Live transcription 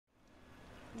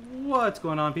What's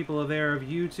going on, people there of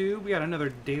YouTube? We got another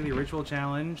daily ritual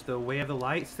challenge, the Way of the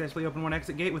Light. Successfully open one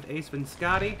exit gate with Ace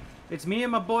Visconti. It's me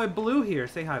and my boy Blue here.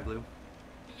 Say hi, Blue.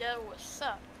 Yo, what's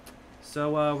up?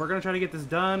 So we're gonna try to get this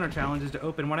done. Our challenge is to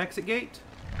open one exit gate,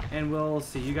 and we'll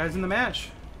see you guys in the match.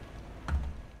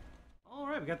 All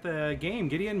right, we got the game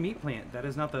Gideon Meat Plant. That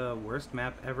is not the worst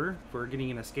map ever for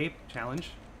getting an escape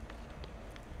challenge.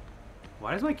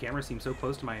 Why does my camera seem so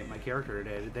close to my character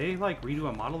today? Did they like redo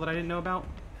a model that I didn't know about?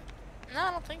 No,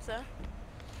 I don't think so.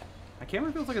 My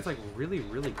camera feels like it's like really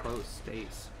close to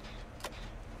Ace.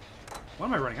 What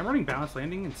am I running? I'm running Balance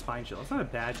Landing and Spine Chill. It's not a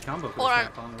bad combo for Hold this on,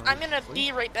 map, honestly. I'm gonna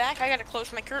be right back. I gotta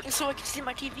close my curtain so I can see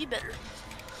my TV better.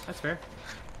 That's fair.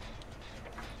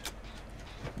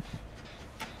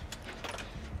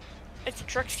 It's a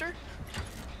trickster.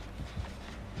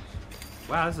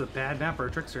 Wow, this is a bad map for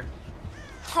a trickster.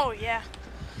 Oh yeah.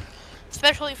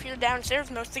 Especially if you're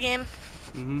downstairs most of the game.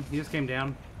 Mm-hmm. He just came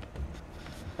down.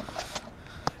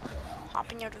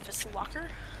 Hopping out of this locker.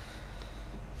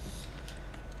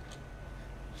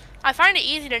 I find it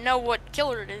easy to know what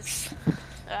killer it is.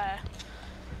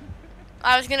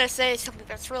 I was gonna say something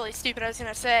that's really stupid. I was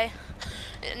gonna say,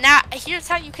 now here's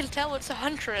how you can tell it's a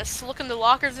huntress. Look in the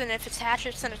lockers, and if it's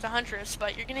hatchets, then it's a huntress.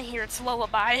 But you're gonna hear its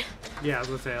lullaby. Yeah, I was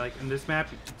gonna say, like in this map,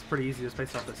 it's pretty easy just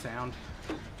based off the sound.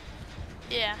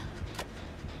 Yeah.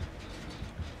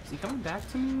 Is he coming back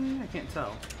to me? I can't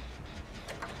tell.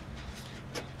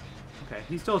 Okay,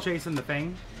 he's still chasing the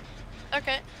Fang.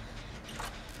 Okay.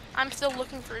 I'm still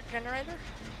looking for a generator.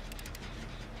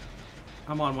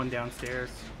 I'm on one downstairs.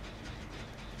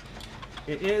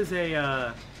 It is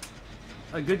a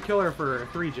good killer for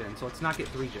 3-gen, so let's not get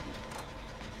 3-gen.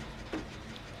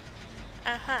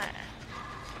 Uh-huh.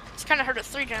 It's kind of hard to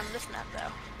 3-gen on this map,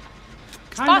 though.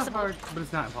 It's Kind possible. of hard, but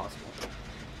it's not impossible.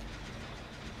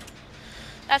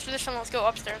 After this one, let's go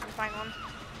upstairs and find one.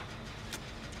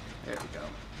 There we go.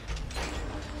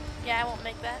 Yeah, I won't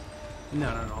make that.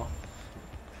 No, not at all.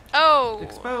 Oh!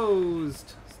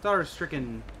 Exposed!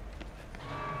 Star-stricken.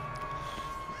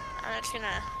 I'm just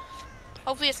gonna...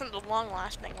 Hopefully it's not the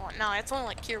long-lasting one. No, it's only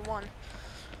like tier 1.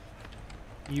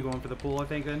 You going for the pool, I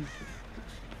think, then?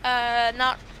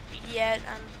 Not yet.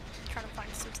 I'm trying to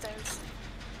find some stairs.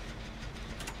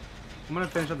 I'm gonna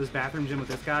finish up this bathroom gym with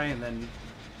this guy, and then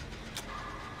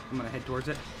I'm gonna head towards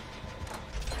it.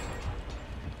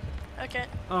 Okay.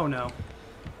 Oh, no.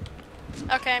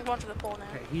 Okay, I'm going to the pool now.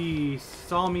 Okay, he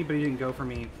saw me, but he didn't go for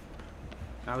me.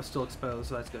 I was still exposed,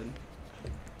 so that's good.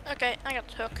 Okay, I got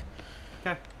the hook.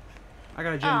 Okay. I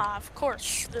got a gym. Ah, of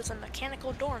course. There's a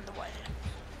mechanical door in the way.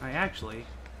 I actually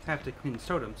have to cleanse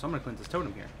totem, so I'm gonna cleanse this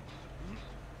totem here.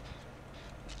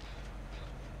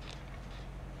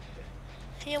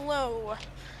 Hello.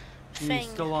 He's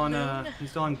still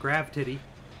on Grav Titty.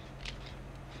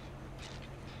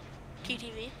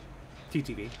 TTV.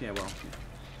 TTV, yeah, well.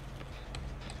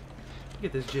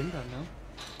 Get this gym done,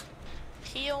 though.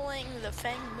 Healing the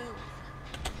Fang Moon.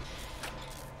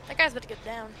 That guy's about to get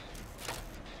down.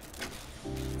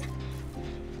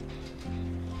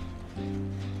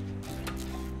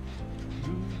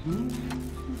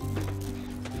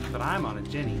 But I'm on a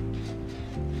Jenny.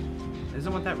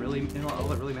 Isn't what that really, all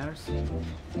that really matters?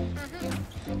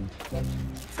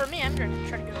 For me, I'm trying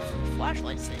to go for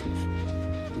flashlight save.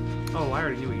 Oh, I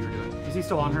already knew what you were doing. Is he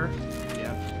still on her?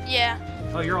 Yeah. Yeah.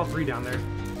 Oh, you're all 3 down there.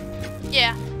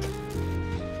 Yeah.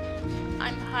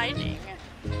 I'm hiding.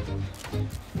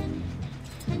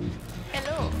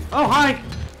 Hello. Oh, hi!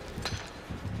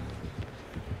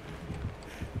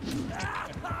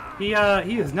 He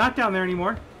is not down there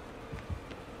anymore.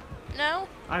 No?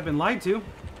 I've been lied to.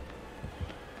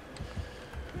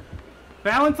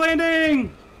 Balance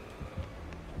landing!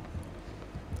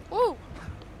 Woo!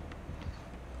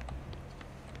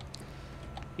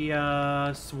 He,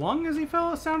 swung as he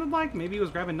fell, it sounded like. Maybe he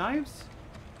was grabbing knives?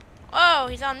 Oh,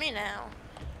 he's on me now.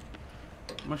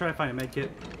 I'm gonna try to find a med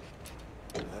kit.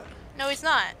 No, he's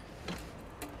not.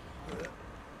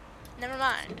 Never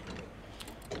mind.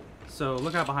 So,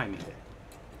 look out behind me.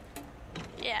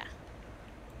 Yeah.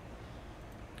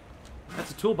 That's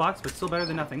a toolbox, but still better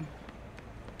than nothing.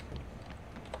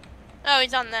 Oh,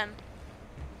 he's on them.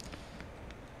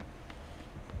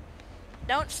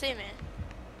 Don't see me.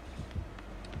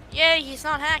 Yay, he's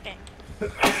not hacking.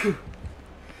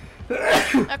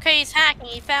 Okay, he's hacking.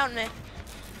 He found me.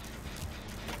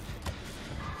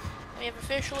 We have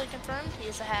officially confirmed he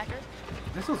is a hacker.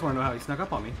 I still just want to know how he snuck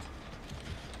up on me.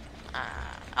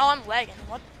 Oh, I'm lagging.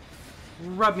 What?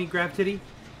 Rub me, Grav Titty.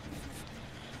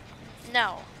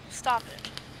 No. Stop it.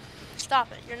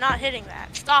 Stop it. You're not hitting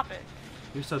that. Stop it.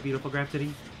 You're so beautiful, Grav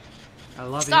Titty. I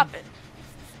love you. Stop it.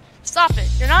 Stop it.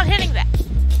 You're not hitting that.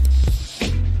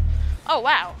 Oh,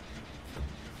 wow.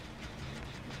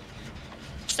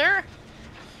 Sir?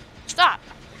 Stop.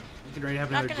 Getting ready to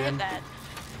have Not another gonna hit gen. that.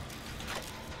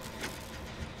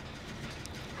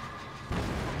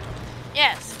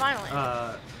 Yes, finally.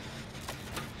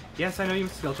 Yes, I know you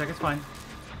missed a skill check. It's fine.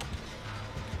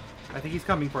 I think he's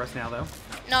coming for us now, though.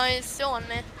 No, he's still on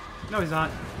me. No, he's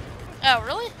not. Oh,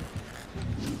 really?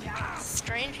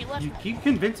 Strange, he left You me. keep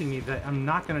convincing me that I'm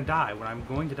not gonna die when I'm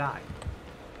going to die.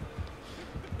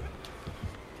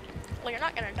 Well, you're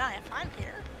not gonna die if I'm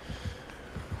here.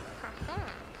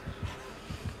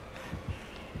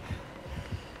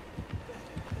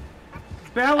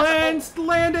 Balanced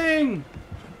landing!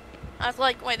 I was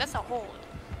like, wait, that's a hole.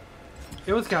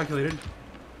 It was calculated.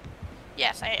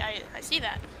 Yes, I see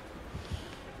that.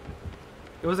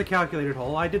 It was a calculated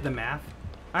hole. I did the math.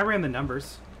 I ran the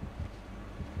numbers.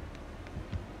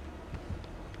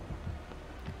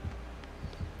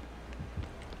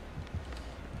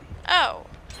 Oh,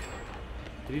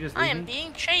 Did he just I leave am me?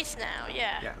 being chased now,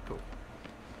 yeah. Yeah, cool.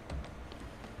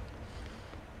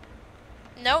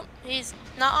 Nope, he's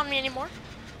not on me anymore.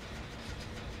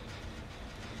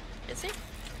 Is he?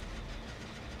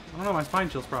 I don't know, my spine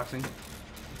chill's proxying.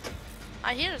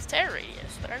 I hear his terror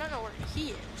radius, but I don't know where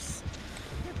he is.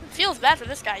 Feels bad for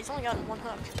this guy, he's only gotten one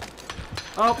hook.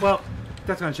 Oh, well,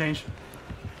 that's gonna change.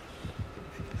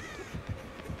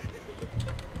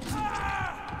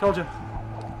 Told you.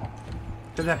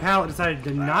 Because that pallet decided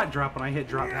to not drop when I hit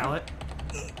drop pallet.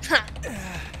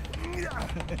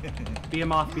 Be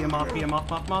him off, be him off, be him off,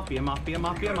 moth, moth, be him off, be him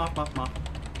off, be him off, moth, moth.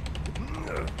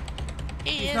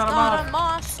 He is not a not a moth.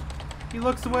 moss. He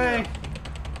looks away.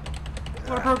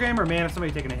 What a programmer, man. If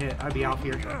somebody taking a hit, I'd be out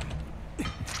here.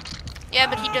 Yeah,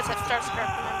 but he does have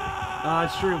Starstruck, remember?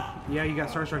 It's true. Yeah, you got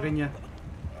Starstruck, didn't you?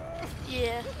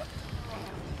 Yeah.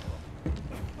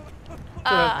 Okay,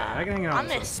 I can hang out I'm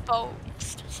with this.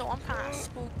 exposed, so I'm kind of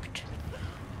spooked.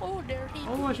 Oh, there he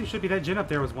Oh, actually, should be. That gen up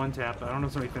there was one tap. I don't know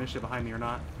if somebody finished it behind me or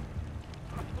not.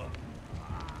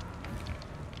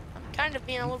 I'm kind of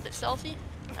being a little bit stealthy.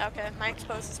 Okay, my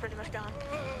exposed is pretty much gone.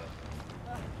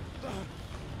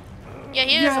 Yeah,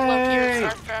 he is a low Yay! tier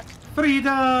Starstruck.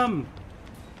 Freedom!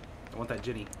 I want that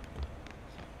Ginny.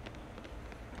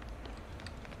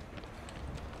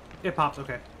 It pops.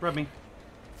 Okay, rub me.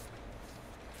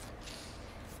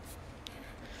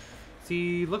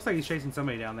 See, looks like he's chasing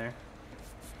somebody down there.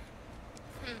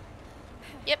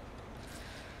 Yep.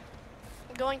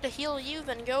 I'm going to heal you,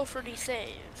 then go for the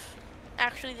save.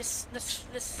 Actually, this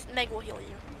Meg will heal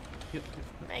you. Yep.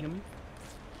 Meg.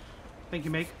 Thank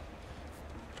you, Meg.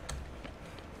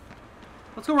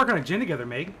 Let's go work on a gin together,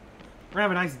 Meg. We're gonna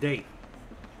have a nice date.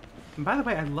 And by the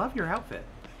way, I love your outfit.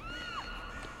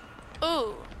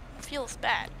 Ooh, feels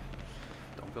bad.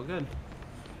 Don't feel good.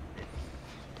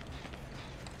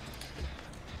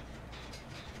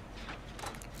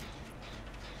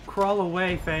 Crawl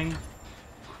away, Fang.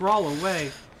 Crawl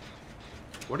away.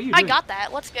 What are you doing? I got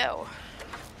that. Let's go.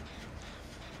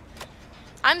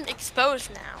 I'm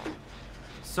exposed now.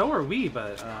 So are we,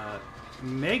 but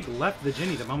Meg left the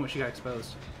Ginny the moment she got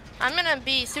exposed. I'm gonna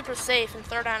be super safe and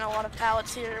throw down a lot of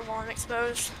pallets here while I'm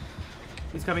exposed.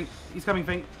 He's coming. He's coming,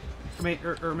 Fang. Meg,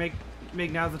 or Meg,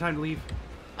 now's the time to leave.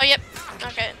 Oh, yep.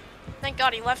 Okay. Thank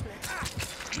God he left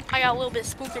me. I got a little bit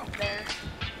spooked there.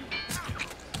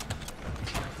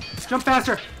 Jump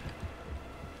faster!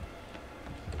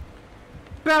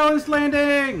 Balanced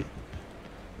landing!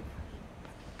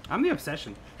 I'm the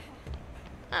obsession.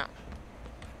 Oh.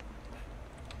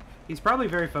 He's probably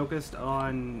very focused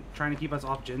on trying to keep us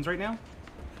off gens right now.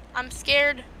 I'm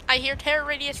scared. I hear terror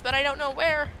radius, but I don't know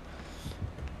where.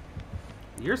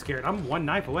 You're scared. I'm one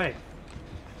knife away.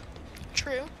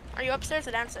 True. Are you upstairs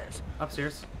or downstairs?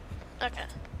 Upstairs. Okay.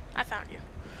 I found you.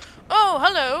 Oh,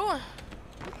 hello.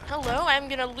 Hello, I'm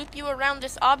gonna loop you around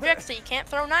this object so you can't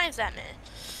throw knives at me.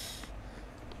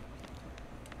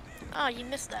 Oh, you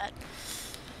missed that.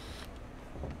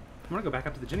 I'm gonna go back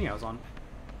up to the Ginny I was on.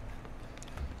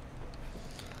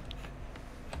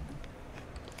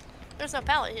 There's no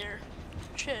pallet here.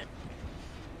 Shit.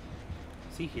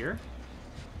 Is he here?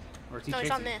 Or is he No, he's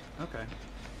chasing? on me. Okay.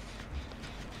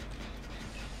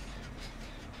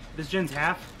 This gen's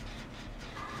half.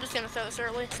 I'm just gonna throw this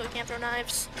early so we can't throw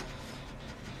knives.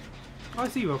 Oh, I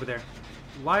see you over there.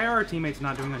 Why are our teammates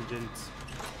not doing on gens?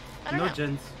 I don't No know.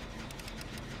 gens.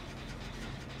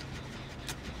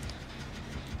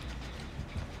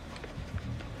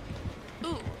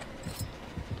 Ooh.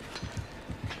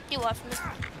 He left me.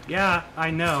 Yeah,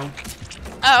 I know.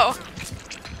 Oh.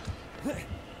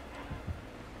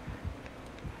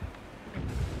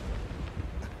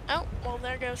 Oh, well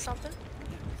there goes something.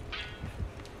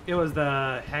 It was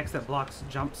the hex that blocks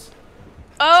jumps.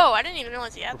 Oh, I didn't even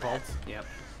realize you had For that. vaults. Yep.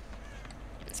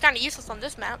 It's kind of useless on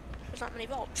this map. There's not many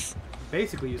vaults.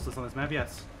 Basically useless on this map,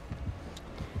 yes.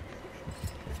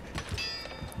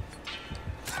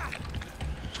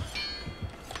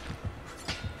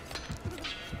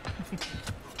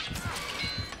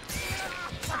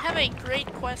 I have a great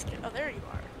question. Oh, there you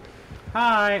are.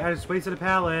 Hi, I just wasted a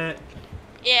pallet.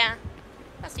 Yeah,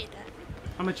 I see that.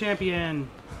 I'm a champion.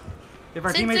 If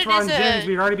our Since teammates it were on is gens, a-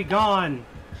 we'd already be gone.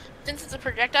 Since it's a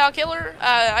projectile killer,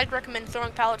 I'd recommend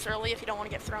throwing pallets early if you don't want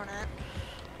to get thrown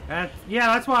at. Yeah,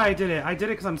 that's why I did it. I did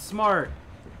it because I'm smart.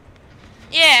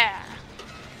 Yeah.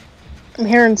 I'm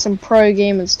hearing some pro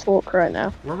gamers talk right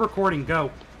now. We're recording.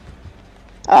 Go.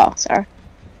 Oh, sorry.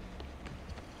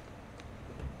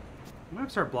 I'm gonna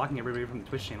start blocking everybody from the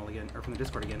Twitch channel again, or from the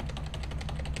Discord again.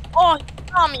 Oh,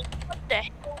 Tommy, what the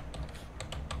hell?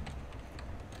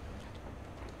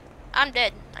 I'm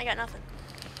dead. I got nothing.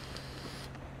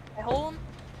 I hold him.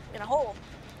 I'm gonna hold him.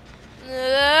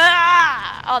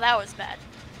 Oh, that was bad.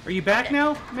 Are you back Okay.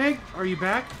 now, Meg? Are you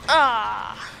back?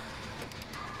 Ah.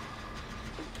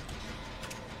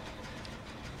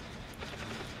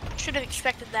 Should have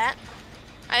expected that.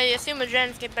 I assume a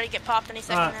gen's better get popped any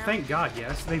second now. Thank God,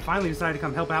 yes. They finally decided to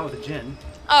come help out with a gen.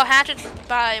 Oh, hatchets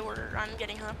by where I'm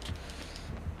getting hooked.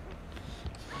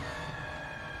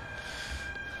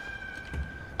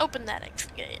 Open that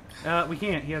exit gate. We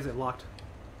can't. He has it locked.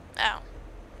 Oh.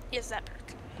 He has that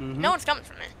perk. Mm-hmm. No one's coming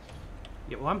for me.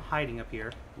 Yeah, well, I'm hiding up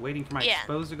here, waiting for my Yeah.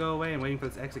 expose to go away and waiting for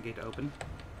this exit gate to open.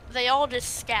 They all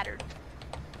just scattered.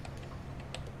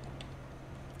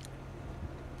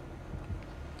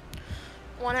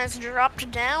 One has dropped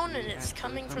down and is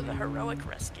coming for the heroic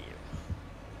rescue.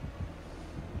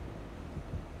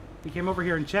 He came over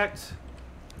here and checked.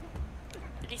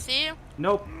 Did he see you?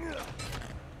 Nope.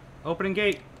 Opening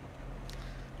gate.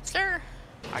 Sir,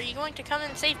 are you going to come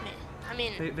and save me? I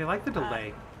mean... They like the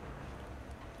delay.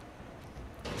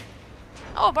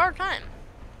 Oh, borrowed time.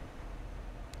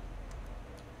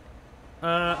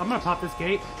 I'm gonna pop this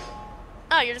gate.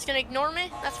 Oh, you're just gonna ignore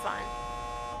me? That's fine.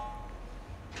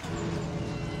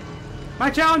 My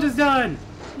challenge is done!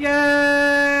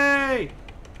 Yay!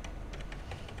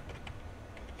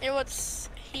 Here, let's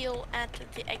heal at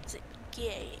the exit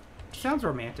gate. Sounds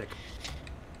romantic.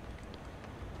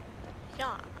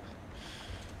 Yeah.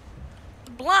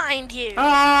 Blind you!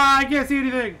 Ah, I can't see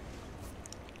anything!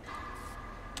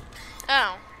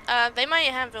 Oh, they might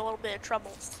have a little bit of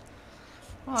troubles.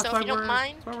 Well, that's So why if you don't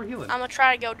mind, that's why we're healing. I'm gonna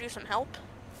try to go do some help.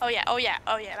 Oh yeah, oh yeah,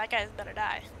 oh yeah, that guy's better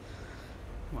die.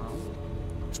 Well,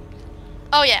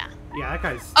 Oh yeah. yeah, that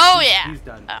guy's. Oh, he's, yeah. He's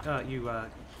done. Oh. You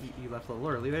left a little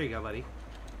early. There you go, buddy.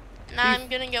 Now I'm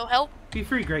gonna go help. Be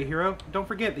free, great hero. Don't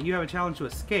forget that you have a challenge to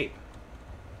escape.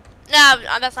 No,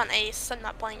 that's on Ace. I'm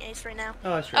not playing Ace right now.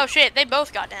 Oh, that's true. Oh shit, they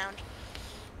both got downed.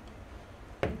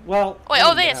 Well. Wait, I oh,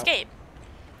 didn't they get out. escaped.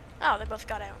 Oh, they both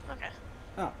got out. Okay.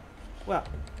 Oh, well.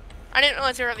 I didn't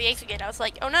realize they were at the exit gate. I was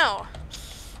like, oh no.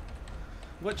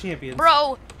 What champions?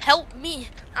 Bro, help me.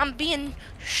 I'm being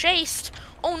chased.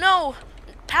 Oh no.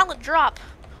 Pallet drop.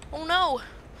 Oh no.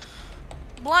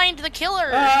 Blind the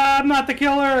killer. I'm not the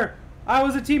killer. I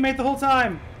was a teammate the whole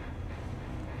time.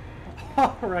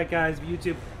 All right, guys,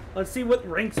 YouTube. Let's see what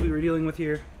ranks we were dealing with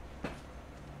here.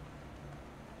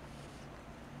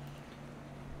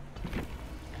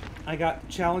 I got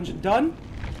challenge done.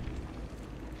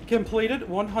 Completed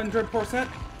 100%.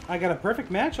 I got a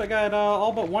perfect match. I got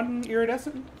all but one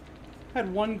iridescent.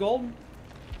 Had one gold.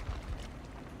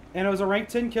 And it was a rank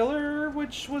 10 killer,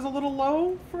 which was a little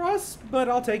low for us, but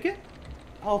I'll take it.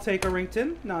 I'll take a rank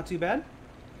 10. Not too bad.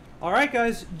 Alright,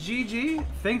 guys. GG.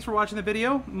 Thanks for watching the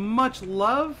video. Much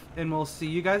love, and we'll see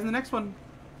you guys in the next one.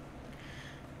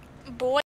 Boy.